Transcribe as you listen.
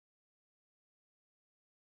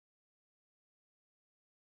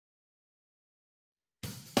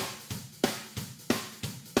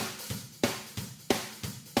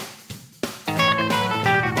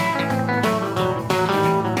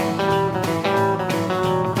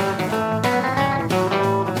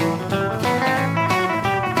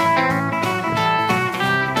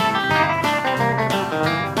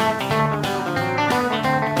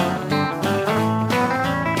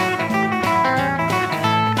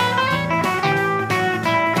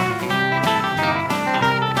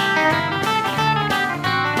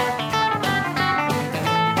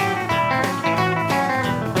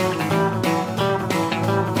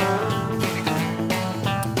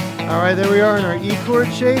right, there we are in our E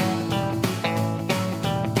chord shape.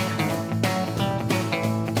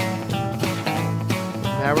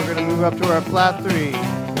 Now we're going to move up to our flat 3.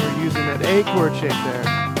 We're using that A chord shape there.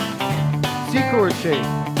 C chord shape.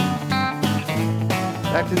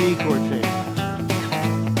 Back to the E chord shape.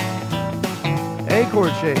 A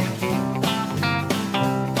chord shape.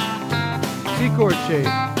 C chord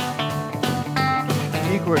shape.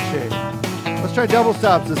 E chord shape. Let's try double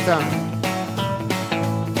stops this time.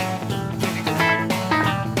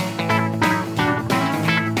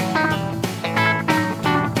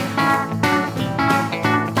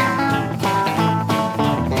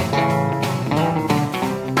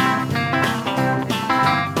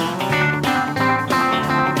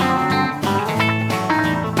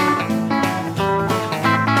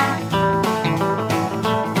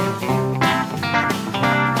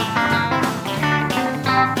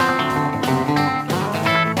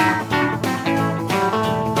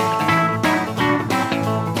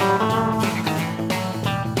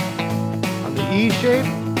 E shape.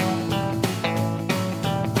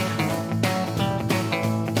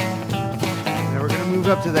 Now we're going to move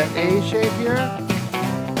up to that A shape here.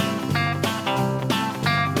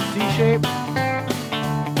 The C shape.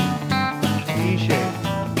 E shape.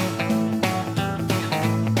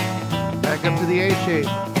 Back up to the A shape.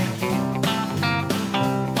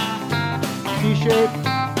 C shape.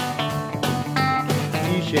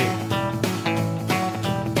 E shape.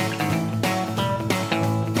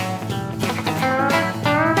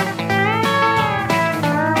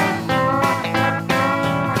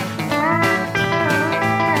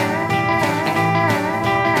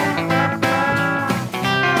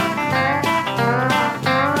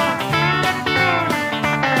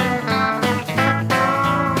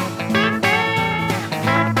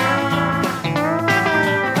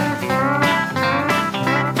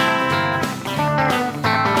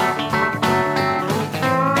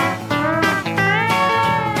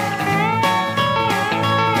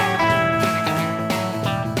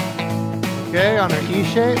 Okay, on our E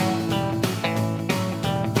shape.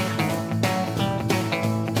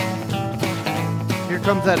 Here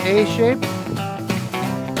comes that A shape.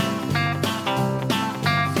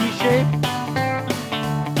 C shape.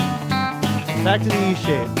 Back to the E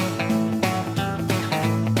shape.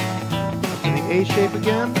 Up to the A shape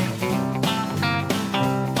again.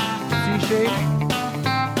 C shape.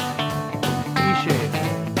 E shape.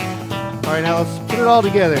 All right, now let's put it all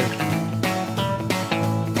together.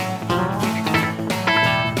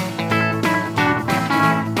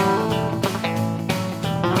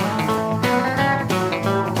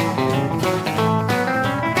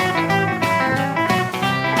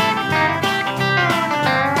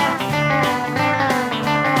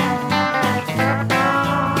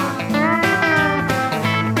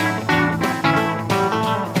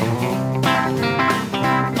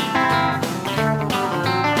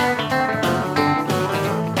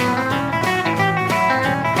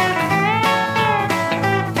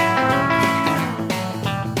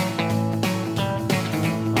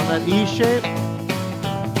 That E shape.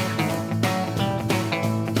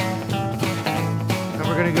 And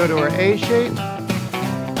we're going to go to our A shape,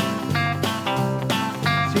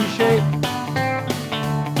 C shape,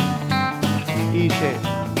 E shape.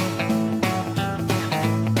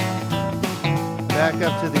 Back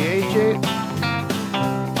up to the A shape,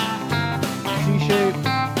 C shape,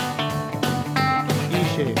 E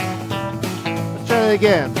shape. Let's try that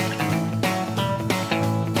again.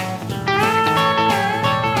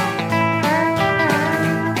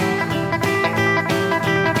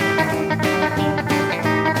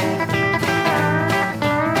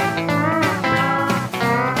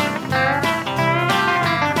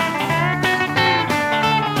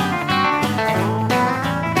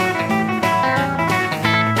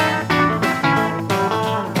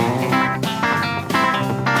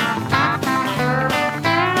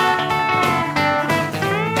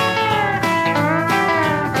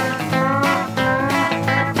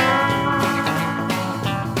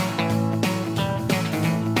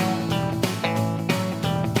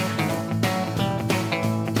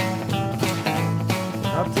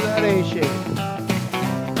 Up to that A shape.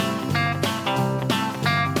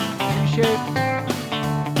 C shape.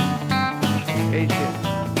 A shape.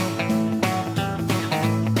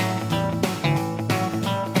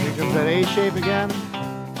 Here comes that A shape again.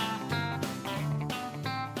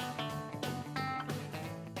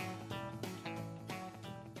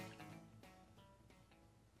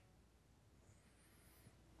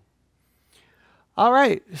 All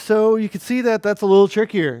right, so you can see that that's a little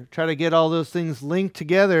trickier. Try to get all those things linked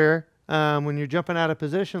together when you're jumping out of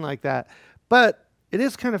position like that. But it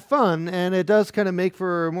is kind of fun, and it does kind of make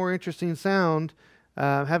for a more interesting sound.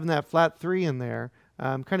 Having that flat 3 in there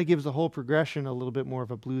kind of gives the whole progression a little bit more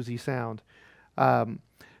of a bluesy sound.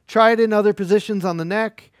 Try it in other positions on the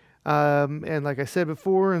neck, and like I said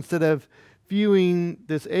before, instead of viewing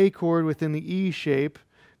this A chord within the E shape,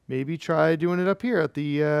 maybe try doing it up here at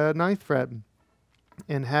the 9th fret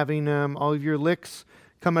and having all of your licks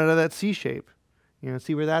come out of that C shape.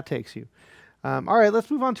 See where that takes you. All right,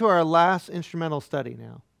 let's move on to our last instrumental study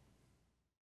now.